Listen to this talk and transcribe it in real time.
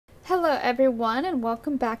Hello everyone and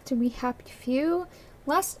welcome back to We Happy Few.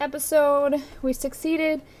 Last episode we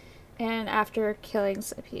succeeded, and after killing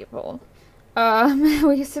some people,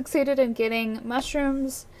 we succeeded in getting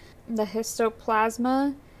mushrooms, the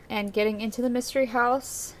histoplasma, and getting into the mystery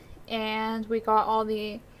house, and we got all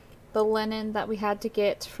the linen that we had to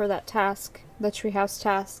get for that task, the treehouse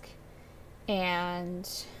task,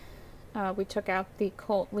 and we took out the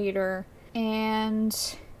cult leader,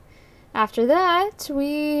 and after that,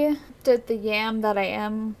 we did the Yam That I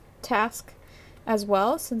Am task as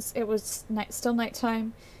well, since it was still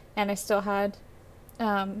nighttime and I still had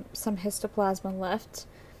some histoplasma left,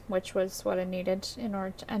 which was what I needed in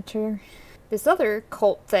order to enter this other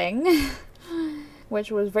cult thing,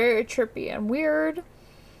 which was very trippy and weird.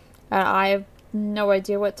 I have no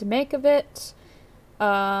idea what to make of it,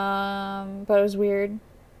 but it was weird.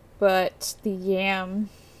 But the Yam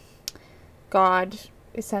God,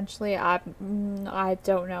 essentially, I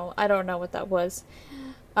don't know. I don't know what that was.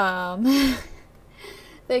 They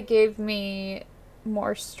gave me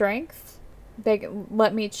more strength. They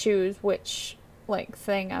let me choose which,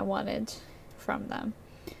 thing I wanted from them.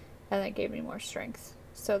 And they gave me more strength.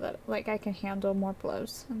 So that, I can handle more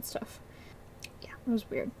blows and stuff. Yeah, it was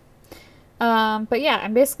weird. But yeah,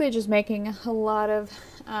 I'm basically just making a lot of,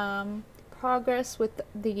 progress with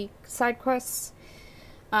the side quests.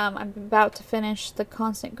 I'm about to finish the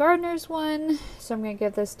Constant Gardeners one, so I'm going to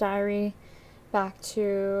give this diary back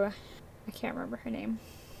to, I can't remember her name,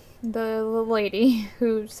 the lady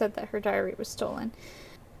who said that her diary was stolen.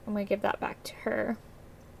 I'm going to give that back to her.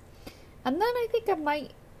 And then I think I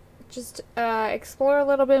might just explore a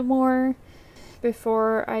little bit more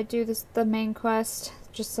before I do the main quest,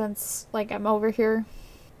 just since I'm over here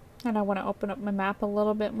and I want to open up my map a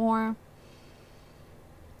little bit more.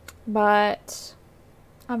 But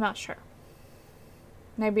I'm not sure.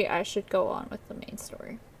 Maybe I should go on with the main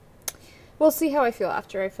story. We'll see how I feel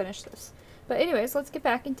after I finish this. But anyways, let's get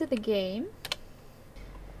back into the game.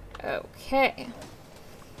 Okay.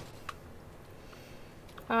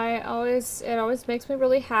 It always makes me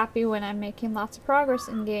really happy when I'm making lots of progress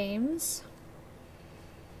in games.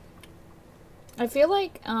 I feel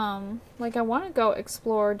like I want to go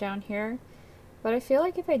explore down here, but I feel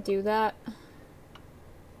like if I do that,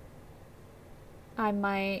 I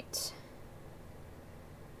might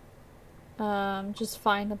just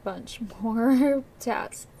find a bunch more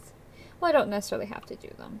tasks. Well, I don't necessarily have to do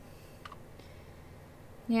them.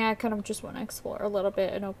 Yeah, I kind of just want to explore a little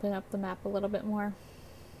bit and open up the map a little bit more.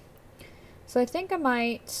 So I think what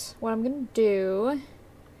I'm going to do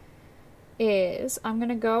is I'm going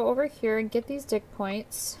to go over here and get these dig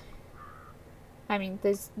points. I mean,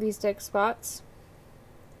 these dig spots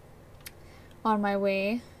on my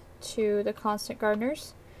way to the Constant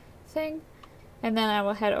Gardeners thing, and then I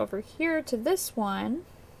will head over here to this one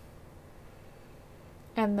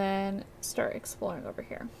and then start exploring over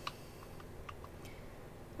here.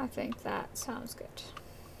 I think that sounds good.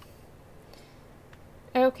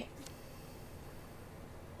 Okay.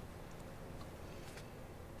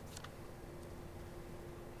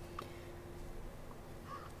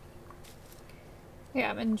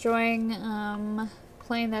 Yeah, I'm enjoying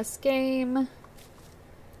playing this game.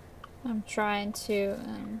 I'm trying to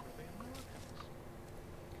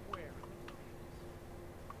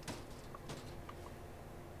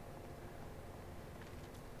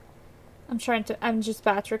I'm just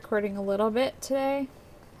batch recording a little bit today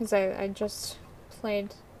because I just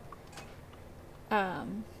played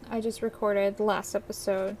I just recorded the last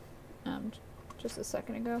episode just a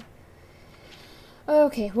second ago.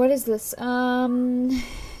 Okay, what is this?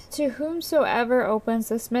 To whomsoever opens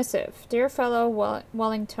this missive, dear fellow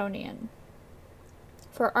Wellingtonian,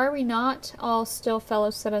 for are we not all still fellow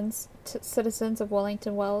citizens of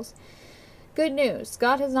Wellington Wells? Good news,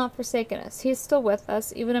 God has not forsaken us. He is still with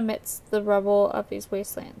us, even amidst the rubble of these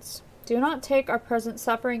wastelands. Do not take our present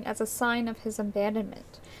suffering as a sign of his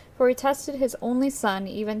abandonment, for he tested his only son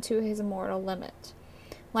even to his mortal limit.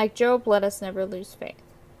 Like Job, let us never lose faith.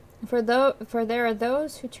 For there are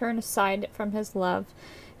those who turn aside from his love,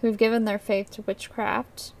 who have given their faith to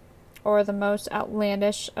witchcraft, or the most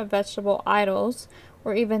outlandish of vegetable idols,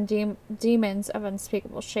 or even demons of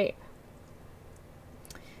unspeakable shape.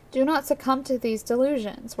 Do not succumb to these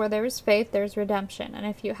delusions. Where there is faith, there is redemption, and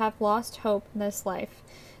if you have lost hope in this life,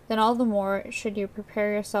 then all the more should you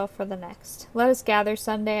prepare yourself for the next. Let us gather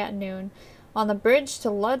Sunday at noon on the bridge to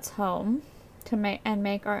Lud's home to make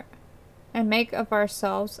of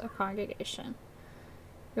ourselves a congregation.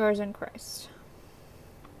 Yours in Christ.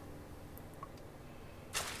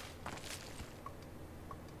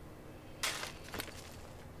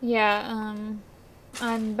 Yeah,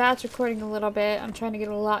 I'm batch recording a little bit. I'm trying to get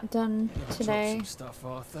a lot done today. Drop some stuff,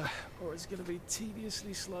 Arthur, or it's going to be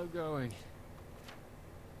tediously slow going.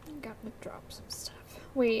 I'm gonna drop some stuff.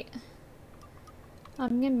 Wait.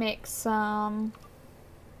 I'm gonna make some...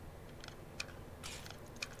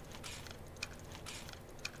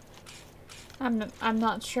 I'm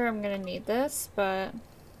not sure I'm gonna need this, but...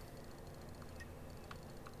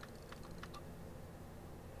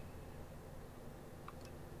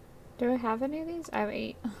 Do I have any of these? I have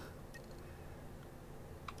 8.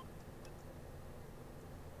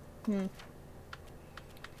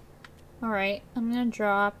 Alright, I'm gonna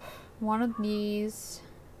drop one of these.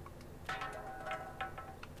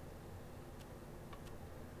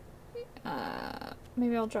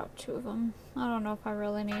 Maybe I'll drop 2 of them. I don't know if I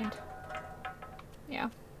really need... Yeah.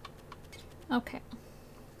 Okay. I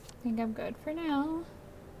think I'm good for now.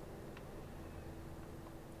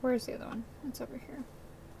 Where's the other one? It's over here.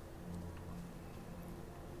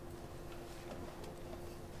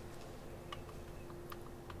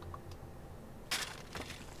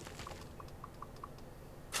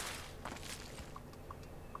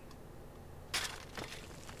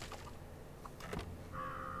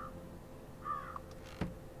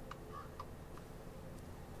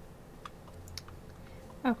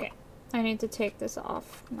 Okay, I need to take this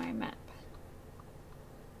off my map.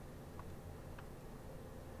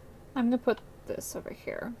 I'm gonna put this over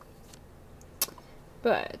here.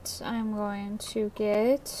 But I'm going to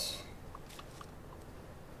get...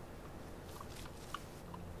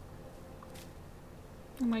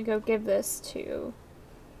 I'm gonna go give this to...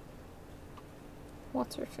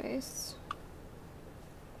 What's her face?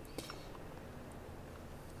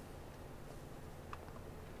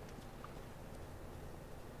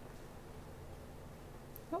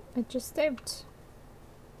 Oh, it just saved.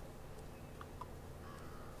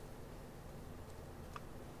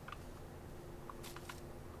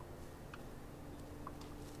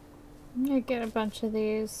 I'm gonna get a bunch of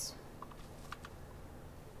these.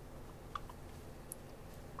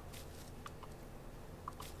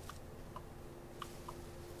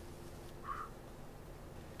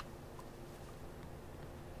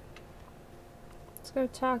 Let's go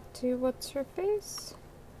talk to what's her face?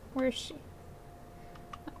 Where is she?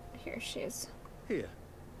 Oh, here she is. Here,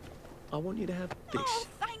 I want you to have this. Oh,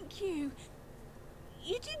 thank you.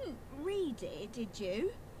 You didn't read it, did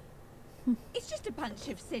you? It's just a bunch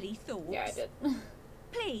of silly thoughts. Yeah, I did.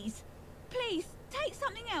 Please, please, take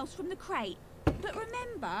something else from the crate. But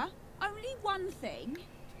remember, only one thing.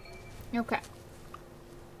 Okay.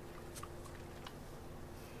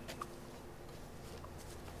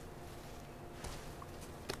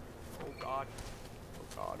 Oh God. Oh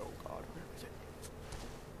God, oh God, where is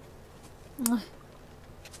it?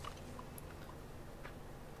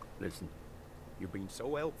 Listen, you've been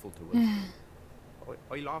so helpful to us.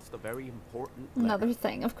 I lost a very important letter. Another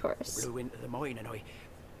thing, of course. Blew into the mine and oh,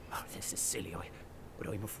 this is silly, but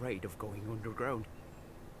I'm afraid of going underground.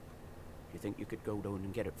 You think you could go down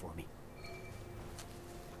and get it for me?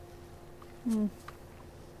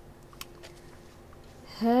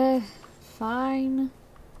 Fine.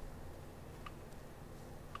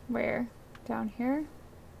 Where? Down here?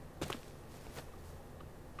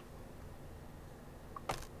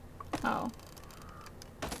 Oh.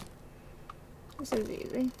 This is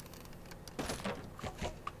easy.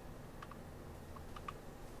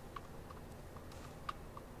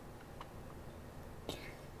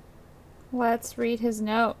 Let's read his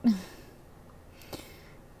note.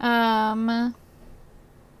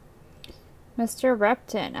 Mr.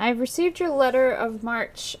 Repton, I've received your letter of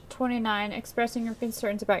March 29 expressing your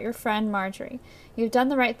concerns about your friend Marjorie. You've done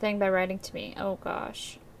the right thing by writing to me. Oh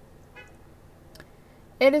gosh.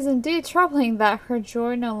 It is indeed troubling that her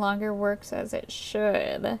joy no longer works as it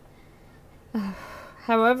should.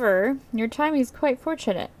 However, your timing is quite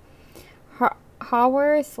fortunate.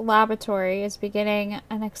 Haworth Laboratory is beginning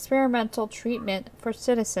an experimental treatment for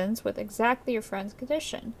citizens with exactly your friend's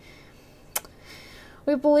condition.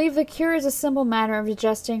 We believe the cure is a simple matter of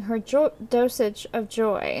adjusting her dosage of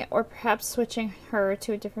joy, or perhaps switching her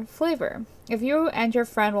to a different flavor. If you and your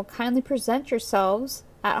friend will kindly present yourselves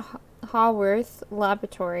at Haworth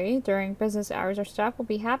Laboratory during business hours, our staff will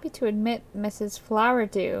be happy to admit Mrs.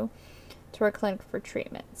 Flowerdew to our clinic for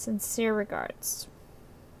treatment. Sincere regards.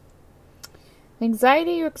 The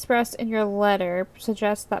anxiety you expressed in your letter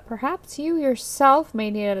suggests that perhaps you yourself may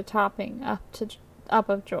need a topping up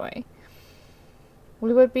of joy.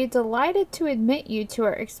 We would be delighted to admit you to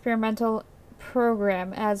our experimental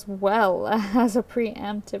program as well as a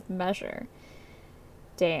preemptive measure.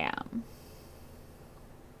 Damn.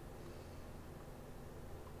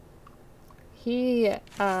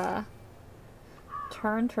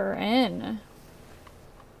 turned her in.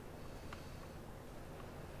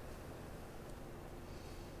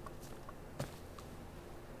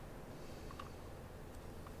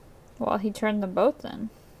 Well, he turned them both in.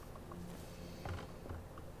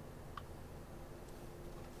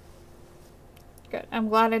 Good. I'm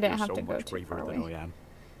glad I didn't have to go too far away. You're so much braver than I am.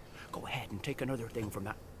 Go ahead and take another thing from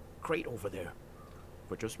that crate over there.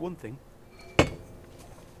 But just one thing.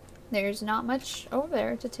 There's not much over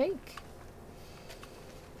there to take.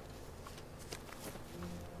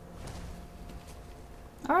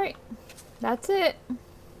 Alright. That's it.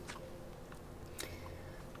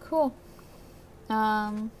 Cool.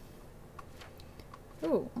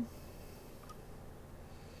 Ooh.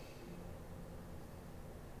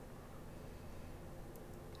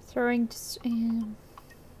 Throwing some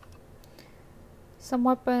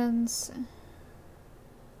weapons.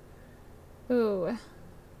 Ooh.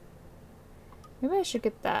 Maybe I should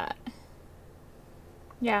get that.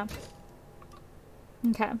 Yeah.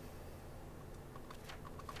 Okay.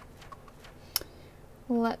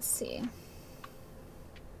 Let's see.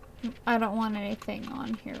 I don't want anything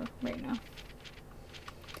on here right now.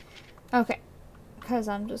 Okay. Because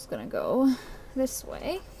I'm just gonna go this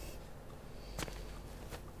way.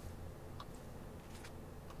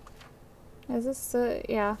 Is this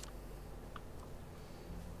yeah.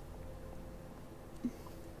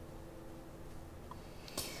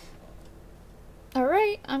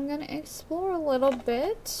 Alright, I'm gonna explore a little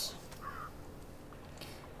bit.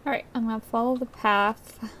 Alright, I'm gonna follow the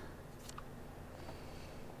path.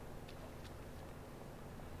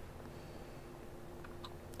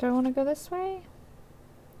 Do I want to go this way?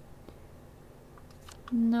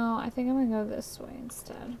 No, I think I'm gonna go this way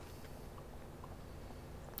instead.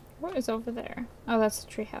 What is over there? Oh, that's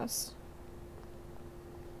the treehouse.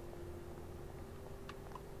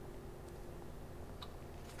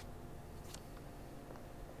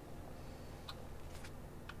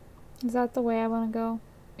 Is that the way I want to go?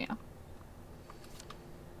 Yeah.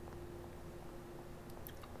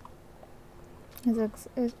 It's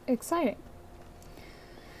exciting.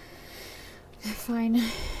 Find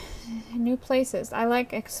new places. I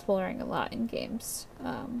like exploring a lot in games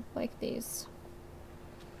like these.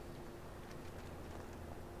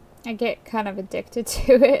 I get kind of addicted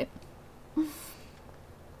to it.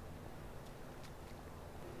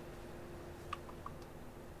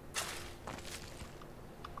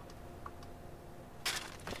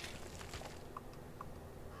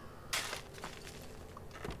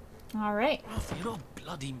 Alright. Arthur, you're not a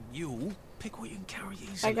bloody mule. Pick what you can carry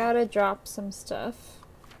easily. I gotta drop some stuff.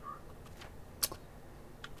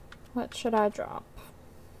 What should I drop?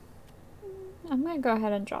 I'm gonna go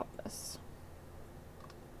ahead and drop this.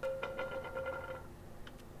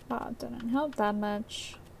 Oh, it didn't help that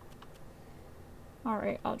much.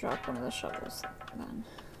 Alright, I'll drop one of the shovels then.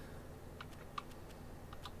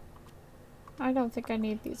 I don't think I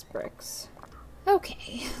need these bricks.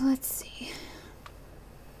 Okay, let's see.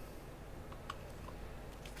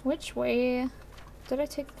 Which way? Did I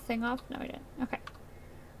take the thing off? No, I didn't. Okay.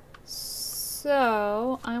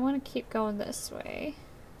 So, I want to keep going this way.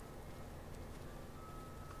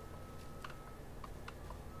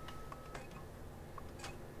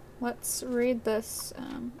 Let's read this.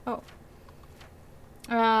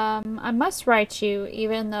 I must write you,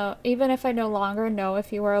 even if I no longer know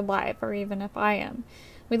if you are alive, or even if I am.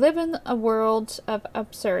 We live in a world of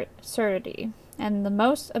absurdity, and the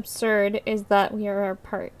most absurd is that we are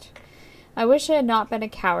apart. I wish I had not been a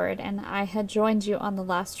coward, and I had joined you on the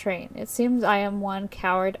last train. It seems I am one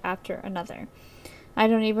coward after another. I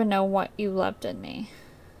don't even know what you loved in me.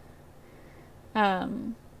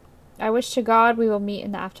 I wish to God we will meet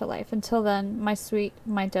in the afterlife. Until then, my sweet,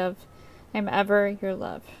 my dove, I am ever your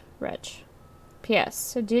love, Reg. P.S.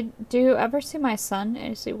 So do you ever see my son?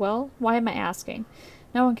 Is he well? Why am I asking?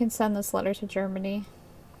 No one can send this letter to Germany.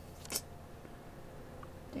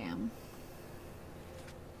 Damn.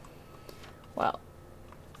 Well,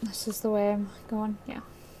 this is the way I'm going. Yeah.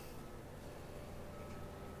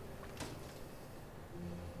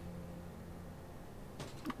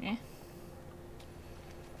 Yeah.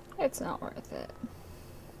 It's not worth it.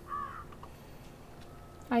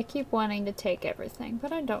 I keep wanting to take everything,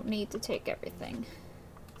 but I don't need to take everything.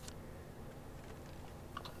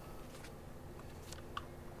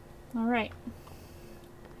 Alright.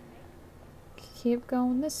 Keep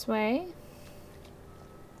going this way.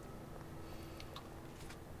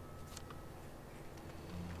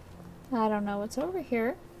 I don't know what's over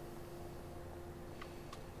here.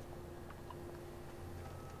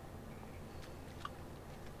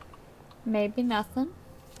 Maybe nothing.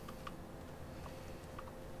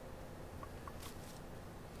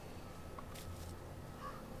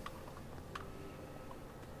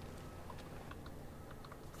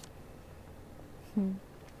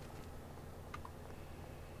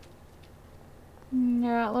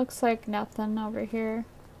 Yeah, it looks like nothing over here.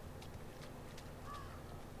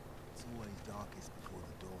 It's always darkest before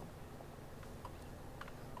the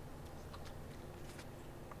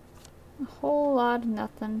dawn. A whole lot of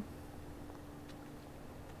nothing.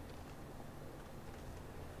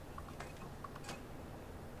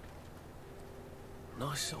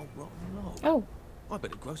 Nice old rotten log. Oh, I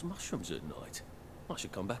bet it grows mushrooms at night. I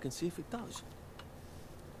should come back and see if it does.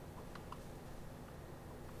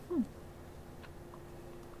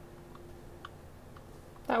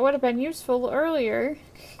 that would have been useful earlier.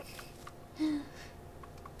 Oh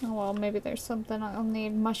well, maybe there's something I'll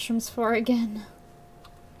need mushrooms for again.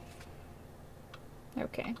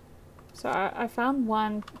 Okay, so I found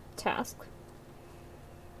one task.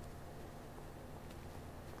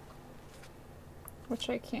 Which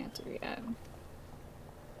I can't do yet.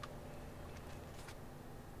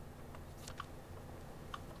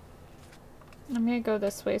 I'm gonna go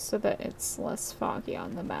this way so that it's less foggy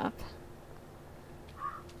on the map.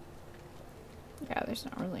 Yeah, there's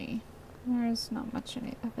not much of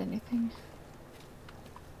anything.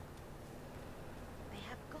 They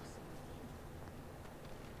have gossip.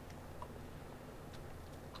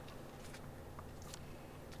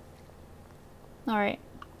 Alright.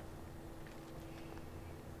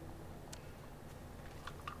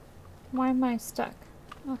 Why am I stuck?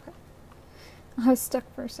 Okay. I was stuck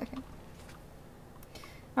for a second.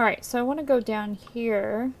 Alright, so I want to go down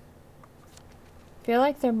here. I feel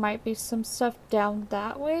like there might be some stuff down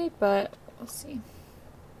that way, but we'll see.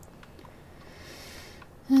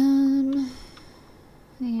 Yeah.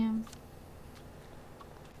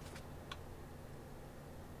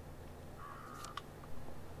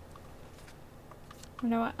 You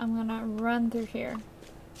know what? I'm gonna run through here.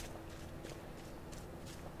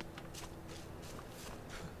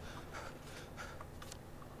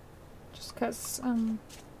 Just cause,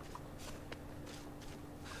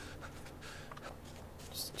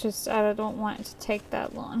 just I don't want it to take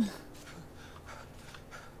that long.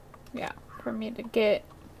 Yeah, for me to get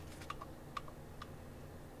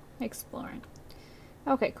exploring.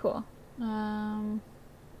 Okay, cool.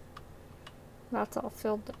 That's all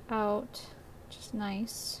filled out, which is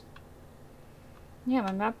nice. Yeah,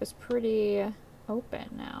 my map is pretty open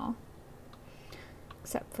now.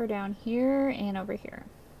 Except for down here and over here,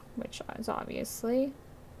 which is obviously...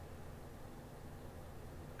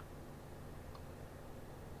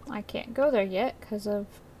 I can't go there yet because of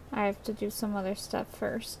I have to do some other stuff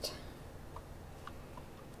first.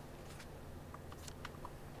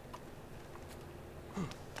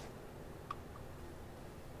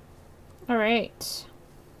 All right.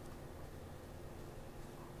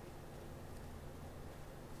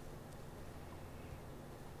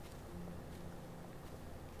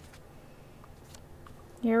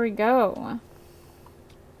 Here we go.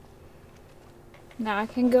 Now I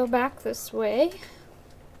can go back this way.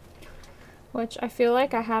 Which I feel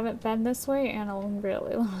like I haven't been this way in a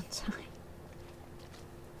really long time.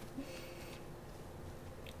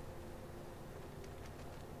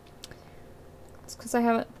 It's because I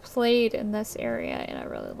haven't played in this area in a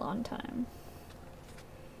really long time.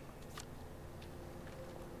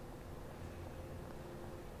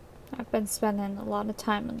 I've been spending a lot of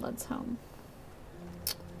time in Holm.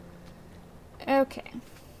 Okay.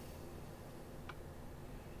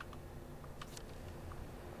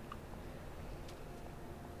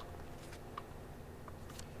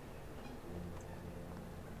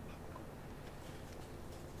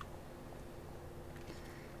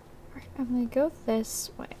 I'm gonna go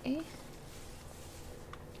this way.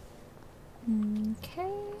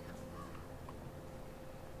 Okay.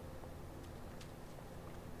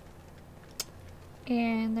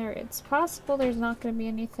 And it's possible there's not gonna be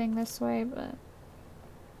anything this way, but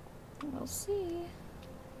we'll see.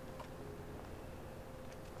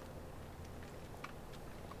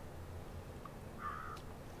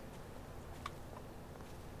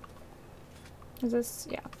 Is this?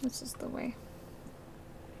 Yeah, this is the way.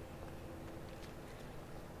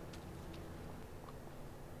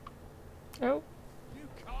 Oh. You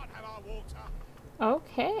can't have our water.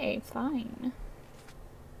 Okay, fine.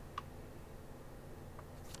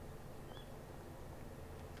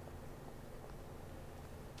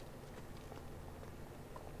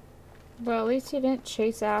 Well, at least he didn't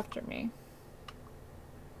chase after me.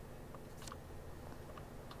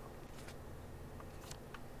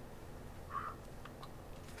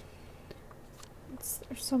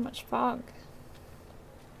 There's so much fog.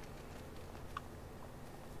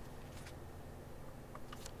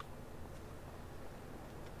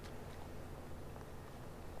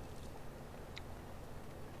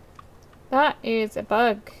 That is a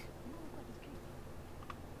bug.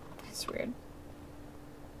 That's weird.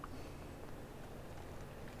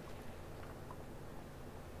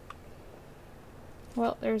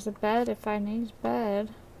 Well, there's a bed if I need a bed.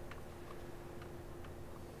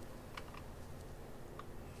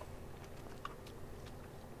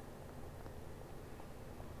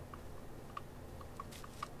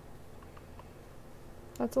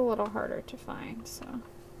 That's a little harder to find, so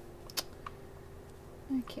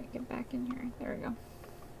I can't get back in here. There we go.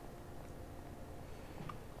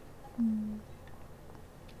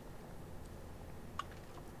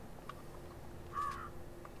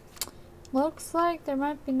 Looks like there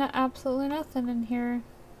might be absolutely nothing in here.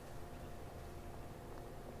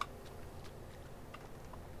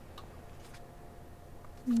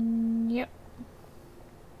 Yep.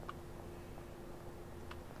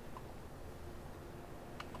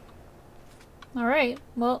 Alright,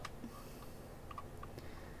 well,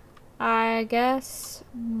 I guess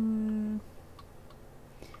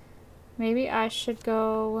maybe I should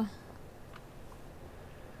go,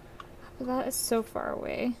 but that is so far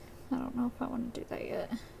away. I don't know if I want to do that yet.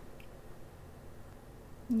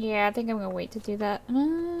 Yeah, I think I'm gonna wait to do that.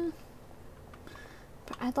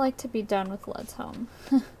 But I'd like to be done with Let's Home.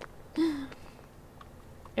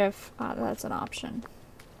 If that's an option.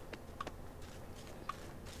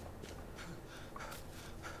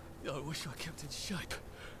 I wish I kept in shape.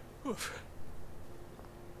 Oof.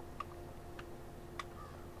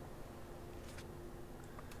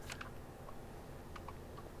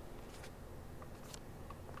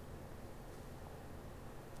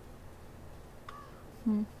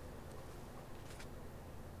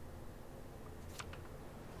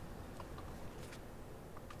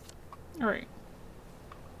 All right.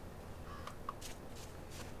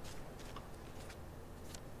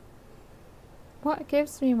 What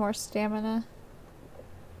gives me more stamina?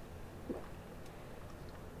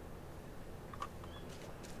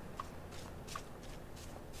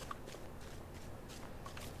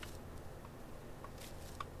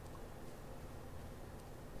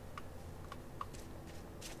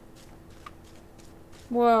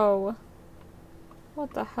 Whoa.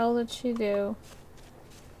 What the hell did she do?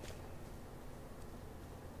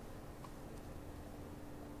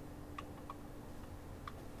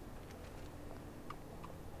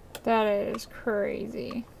 That is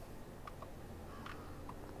crazy.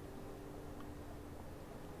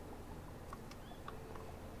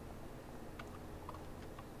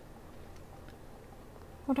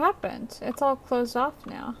 What happened? It's all closed off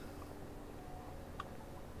now.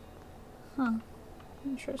 Huh.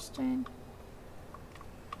 Interesting.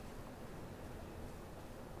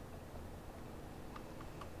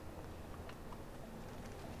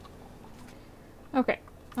 Okay,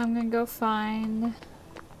 I'm gonna go find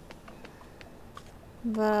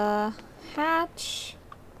the hatch.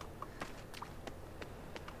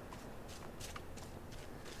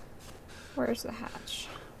 Where's the hatch?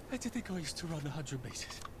 Where did you think I used to run 100 meters?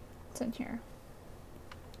 It's in here.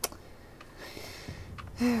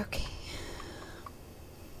 Okay.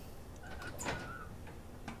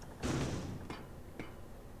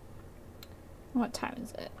 What time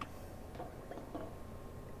is it?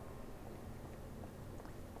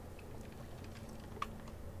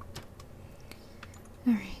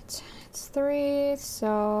 Alright, it's 3,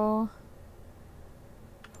 so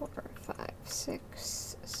 4, 5,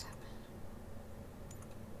 6, 7,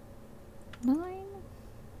 9?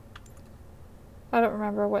 I don't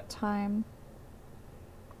remember what time.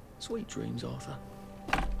 Sweet dreams, Arthur.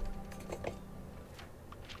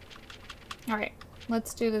 Alright,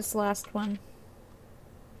 let's do this last one.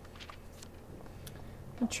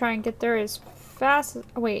 I'll try and get there as fast as—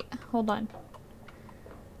 oh, wait, hold on.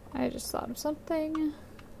 I just thought of something.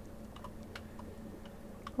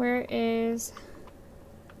 Where is—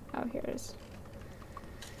 oh, here it is.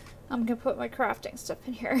 I'm gonna put my crafting stuff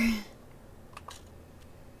in here.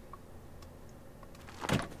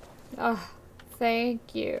 Oh,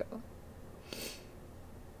 thank you.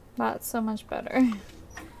 That's so much better.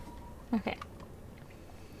 Okay.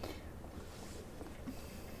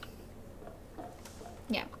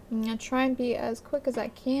 Yeah, I'm gonna try and be as quick as I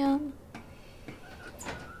can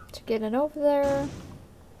to get it over there.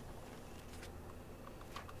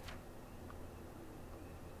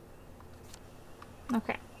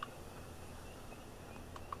 Okay.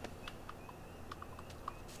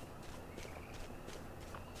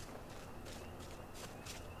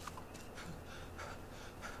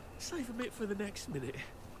 Save a bit for the next minute.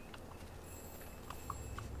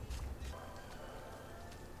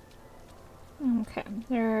 Okay,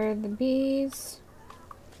 there are the bees.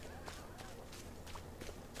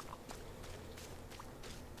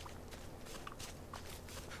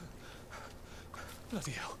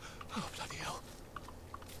 Bloody hell. Oh, bloody hell.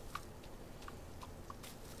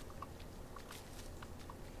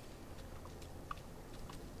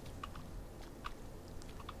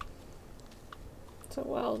 So,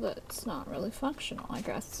 well, that's not really functional, I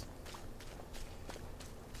guess.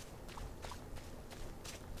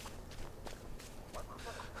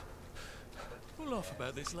 We'll laugh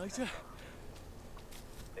about this later.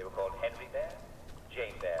 They were called Henry Bear,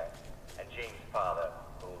 Jane Bear, and Jane's father,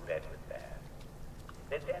 old Edward Bear.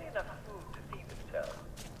 They'd barely enough food to feed themselves,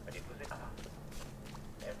 but it was enough.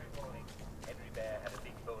 Every morning, Henry Bear had a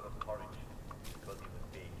big bowl of porridge because he was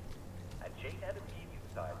big, and Jane had a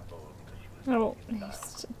medium-sized bowl because she was Oh,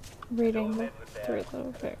 medium-sized. he's reading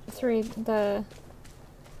the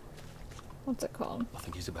what's it called? I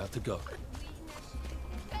think he's about to go.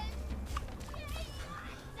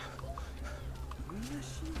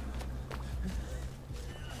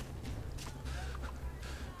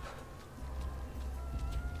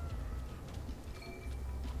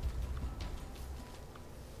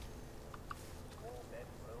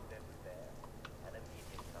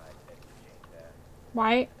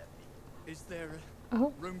 Why? Is there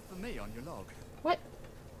Oh, room for me on your log? what?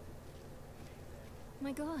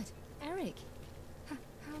 My God, Eric.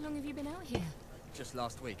 How long have you been out here? Just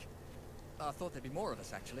last week. I thought there'd be more of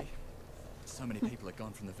us, actually. So many people had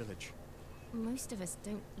gone from the village. Most of us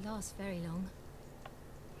don't last very long.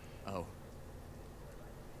 Oh.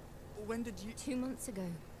 When did you... 2 months ago.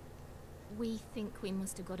 We think we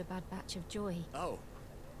must have got a bad batch of joy. Oh.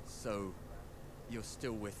 So, you're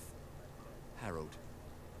still with Harold?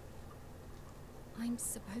 I'm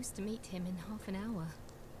supposed to meet him in half an hour.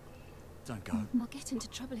 Don't go. I'll get into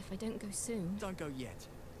trouble if I don't go soon. Don't go yet.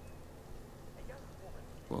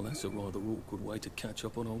 Well, that's a rather awkward way to catch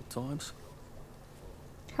up on old times.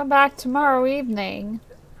 Come back tomorrow evening.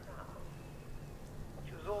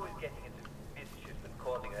 She was always getting into mischief and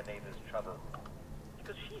causing her neighbors trouble.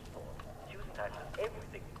 Because she thought she was entitled to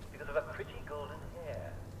everything because of her pretty golden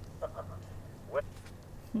hair. Well,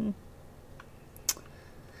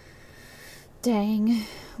 Dang.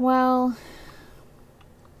 Well,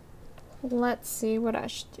 let's see what I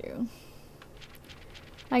should do.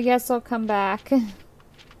 I guess I'll come back.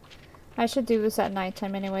 I should do this at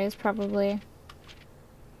nighttime anyways, probably.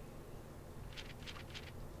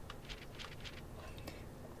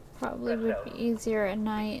 Probably would be easier at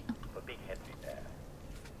night. for Big Henry Bear.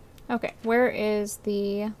 Okay, where is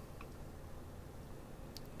the... I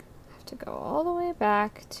have to go all the way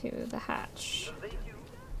back to the hatch. They knew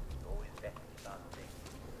always best to start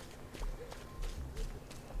things.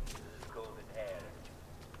 Golden hair.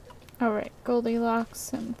 Alright,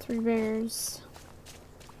 Goldilocks and Three Bears.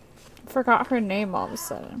 Forgot her name all of a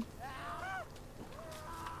sudden.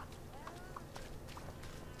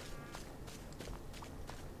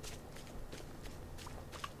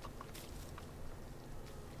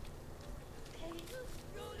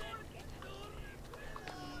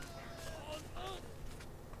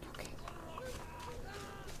 Okay.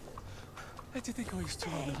 How do you think I used to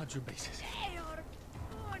run 100 meters?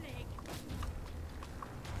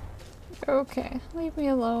 Okay, leave me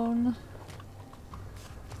alone.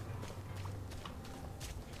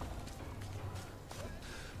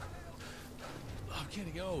 I'm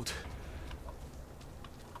getting old.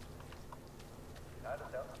 She found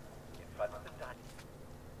herself in front of the dining.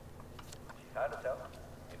 She found herself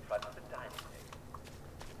in front of the dining table.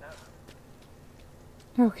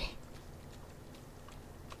 Now, Okay.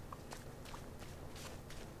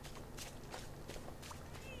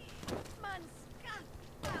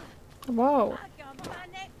 Whoa.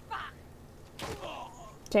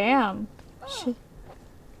 Damn.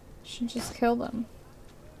 She just killed him.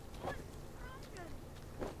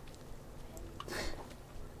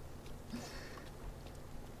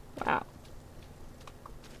 Wow.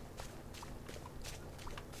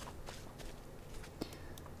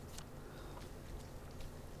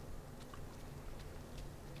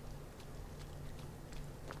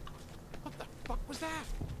 What the fuck was that?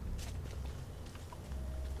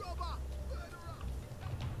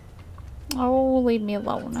 Oh, leave me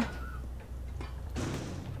alone.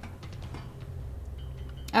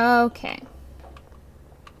 Okay.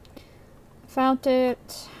 Found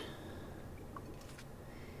it.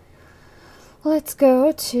 Let's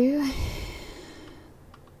go to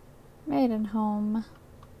Maidenholm.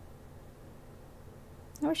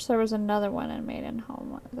 I wish there was another one in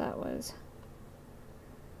Maidenholm that was...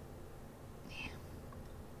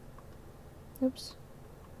 Oops.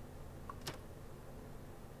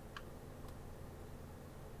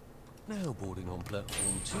 Now boarding on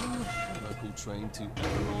platform 2, a local train to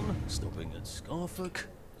Avon, stopping at Scarfolk.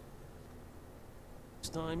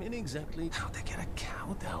 time in exactly... How'd they get a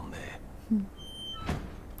cow down there?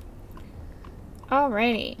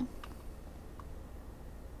 Alrighty.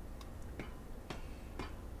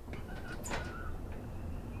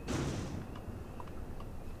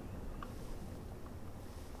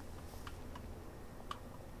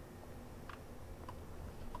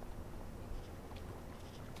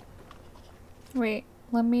 Wait,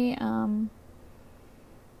 let me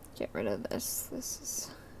get rid of this. This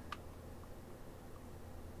is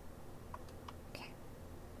okay.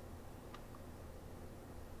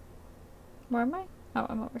 Where am I? Oh,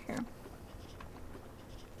 I'm over here.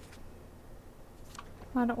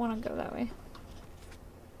 I don't want to go that way.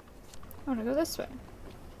 I want to go this way.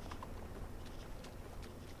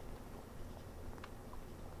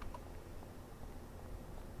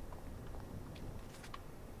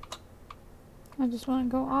 I just want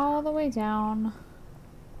to go all the way down.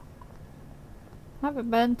 I haven't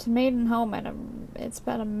been to Maidenholm in it's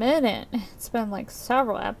been a minute. It's been like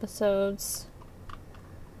several episodes.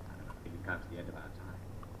 We've come to the end of our time.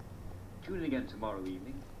 Tune in again tomorrow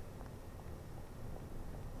evening.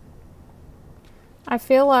 I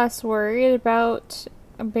feel less worried about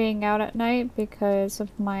being out at night because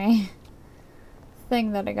of my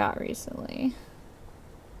thing that I got recently.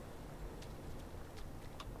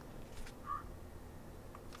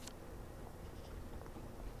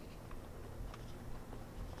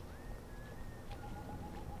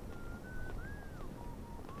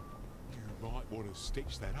 You might want to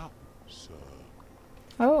stitch that up, sir.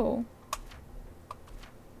 Oh.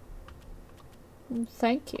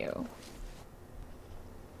 Thank you.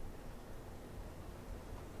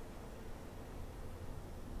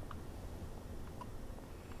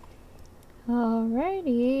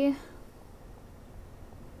 Alrighty.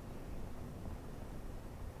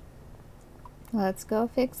 Let's go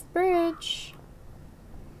fix the bridge.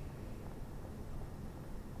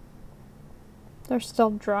 They're still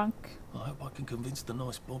drunk. I hope I can convince the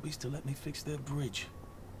nice bobbies to let me fix their bridge.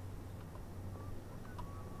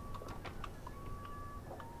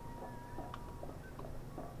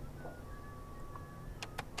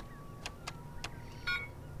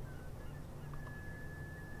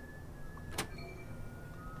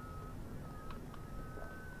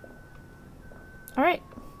 Alright.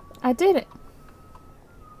 I did it.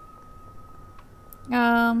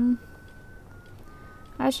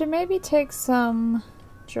 I should maybe take some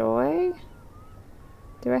joy.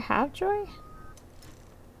 Do I have joy?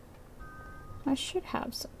 I should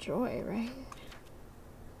have some joy, right?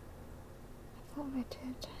 I thought I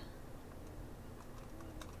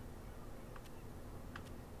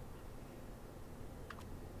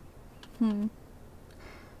did.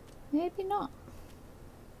 Maybe not.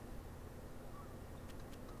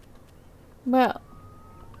 Well.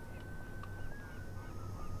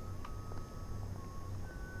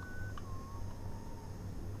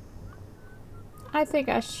 I think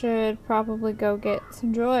I should probably go get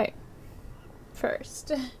some joy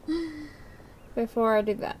first before I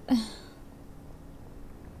do that.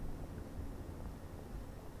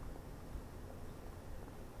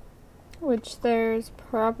 Which there's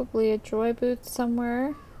probably a joy booth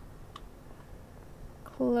somewhere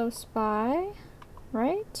close by,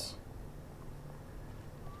 right?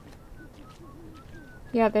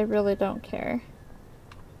 Yeah, they really don't care.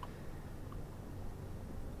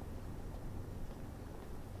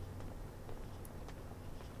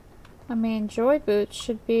 I mean, joy boots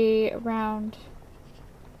should be around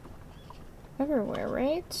everywhere,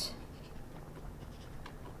 right?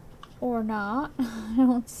 Or not. I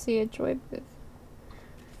don't see a joy booth.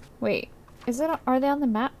 Wait, is it? Are they on the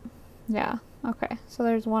map? Yeah. Okay, so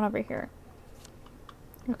there's one over here.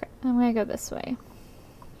 Okay, I'm gonna go this way.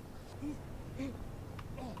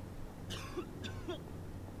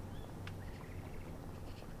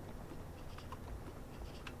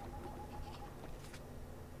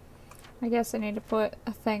 I guess I need to put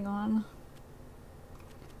a thing on.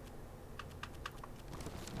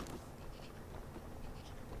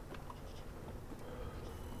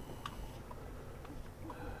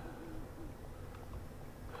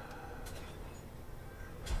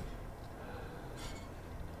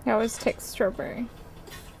 I always take strawberry.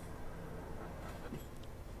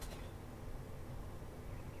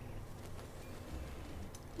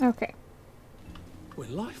 Okay.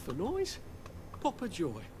 With life for noise, pop a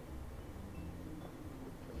joy.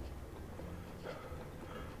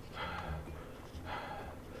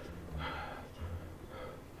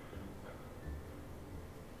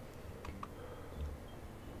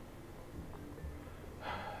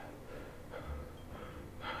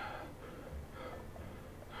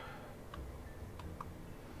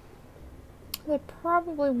 They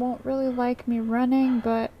probably won't really like me running,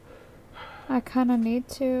 but I kind of need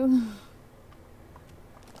to.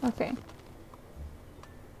 Okay.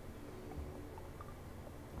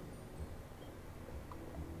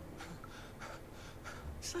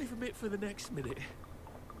 Save a bit for the next minute.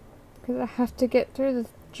 Because I have to get through the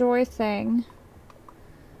joy thing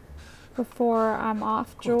before I'm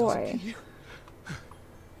off joy.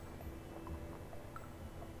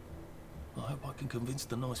 I hope I can convince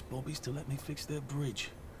the nice bobbies to let me fix their bridge.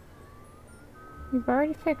 You've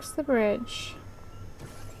already fixed the bridge.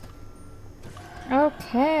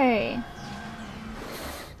 Okay.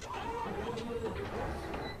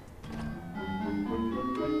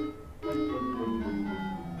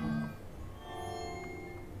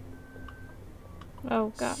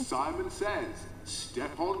 Oh god. Simon says,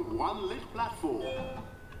 step on one lit platform.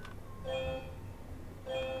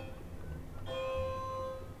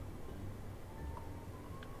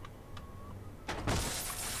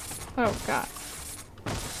 Oh god.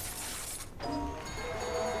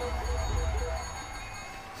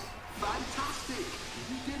 Fantastic!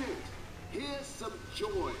 You did it! Here's some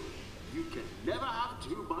joy. You can never have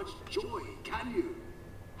too much joy, can you?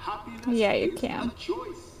 Happiness Yeah, you is can. a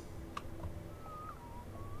choice.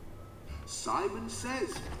 Simon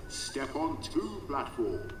says, step on 2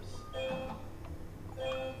 platforms.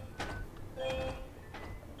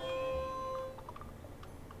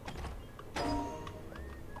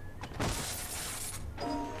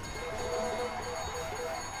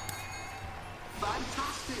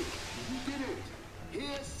 Fantastic! You did it!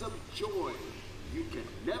 Here's some joy. You can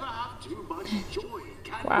never have too much joy,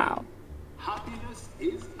 can Wow. you? Happiness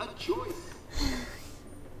is a choice.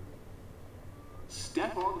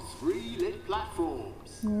 Step on 3 lit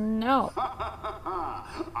platforms. No.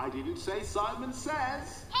 I didn't say Simon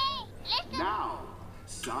says. Hey, listen. Now,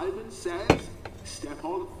 Simon says, step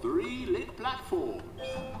on 3 lit platforms.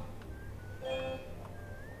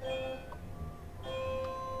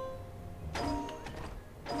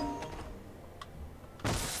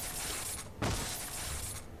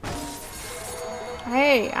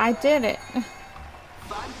 Hey, I did it.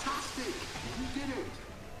 Fantastic! You did it!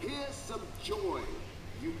 Here's some joy.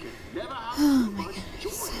 You can never have too much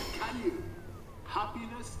joy, can you?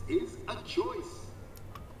 Happiness is a choice.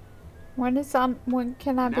 When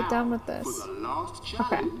can I be Now, done with this? for the last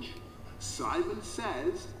challenge, Simon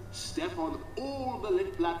says, step on all the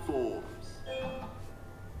lit platforms.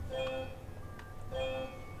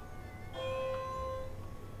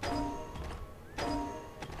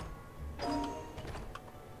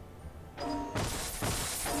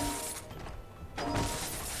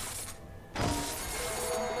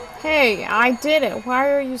 Hey, I did it.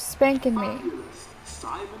 Why are you spanking me? Fabulous.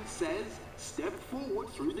 Simon says, step forward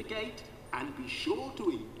through the gate and be sure to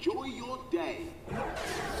enjoy your day. I'm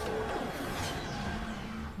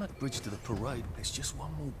at the bridge to the parade. There's just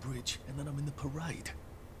one more bridge, and then I'm in the parade.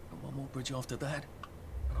 And one more bridge after that,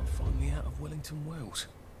 and I'm finally out of Wellington Wells.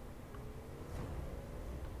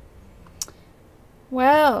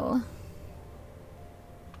 Well.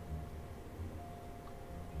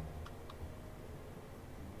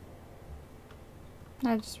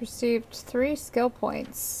 I just received 3 skill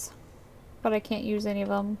points, but I can't use any of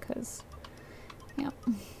them because, yeah,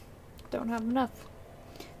 don't have enough.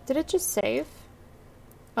 Did it just save?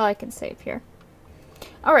 Oh, I can save here.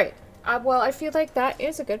 Alright, well, I feel like that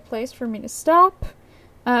is a good place for me to stop.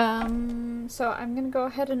 So I'm going to go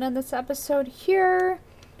ahead and end this episode here.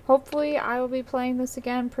 Hopefully, I will be playing this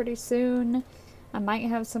again pretty soon. I might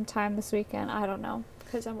have some time this weekend. I don't know,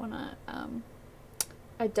 because I want to,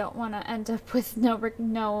 I don't want to end up with no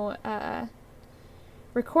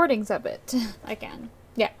recordings of it again.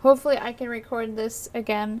 Yeah, hopefully I can record this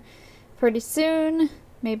again pretty soon.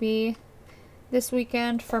 Maybe this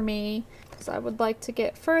weekend for me, because I would like to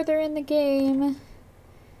get further in the game.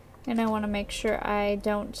 And I want to make sure I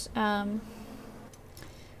don't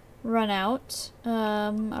run out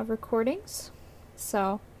of recordings.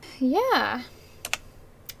 So, yeah.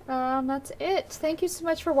 That's it. Thank you so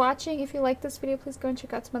much for watching. If you like this video, please go and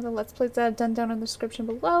check out some other Let's Plays that I've done down in the description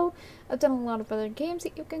below. I've done a lot of other games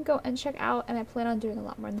that you can go and check out, and I plan on doing a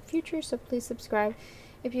lot more in the future, so please subscribe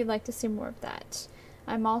if you'd like to see more of that.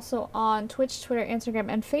 I'm also on Twitch, Twitter, Instagram,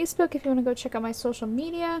 and Facebook if you want to go check out my social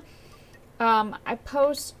media. I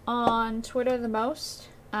post on Twitter the most.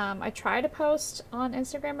 I try to post on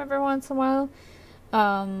Instagram every once in a while,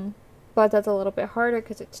 but that's a little bit harder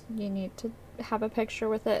because you need to have a picture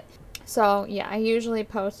with it. So yeah, I usually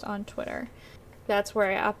post on Twitter. That's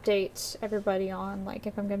where I update everybody on, like,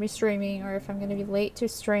 if I'm going to be streaming or if I'm going to be late to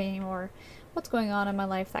stream or what's going on in my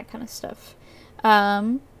life, that kind of stuff.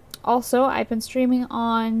 Also, I've been streaming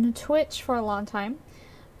on Twitch for a long time.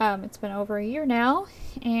 It's been over a year now,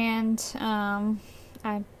 and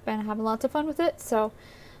I've been having lots of fun with it, so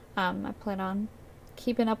I plan on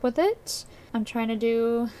keeping up with it. I'm trying to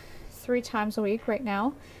do 3 times a week right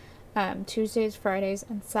now, Tuesdays, Fridays,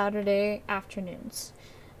 and Saturday afternoons,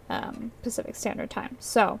 Pacific Standard Time.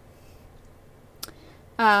 So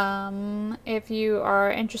if you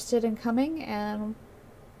are interested in coming and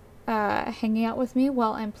hanging out with me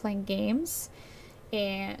while I'm playing games,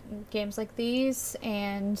 and games like these,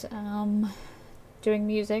 and doing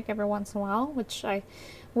music every once in a while, which I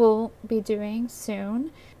will be doing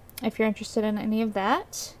soon. If you're interested in any of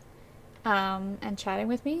that, and chatting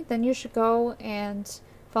with me, then you should go and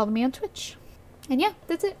follow me on Twitch. And yeah,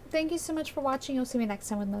 that's it. Thank you so much for watching. You'll see me next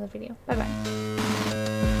time with another video. Bye bye.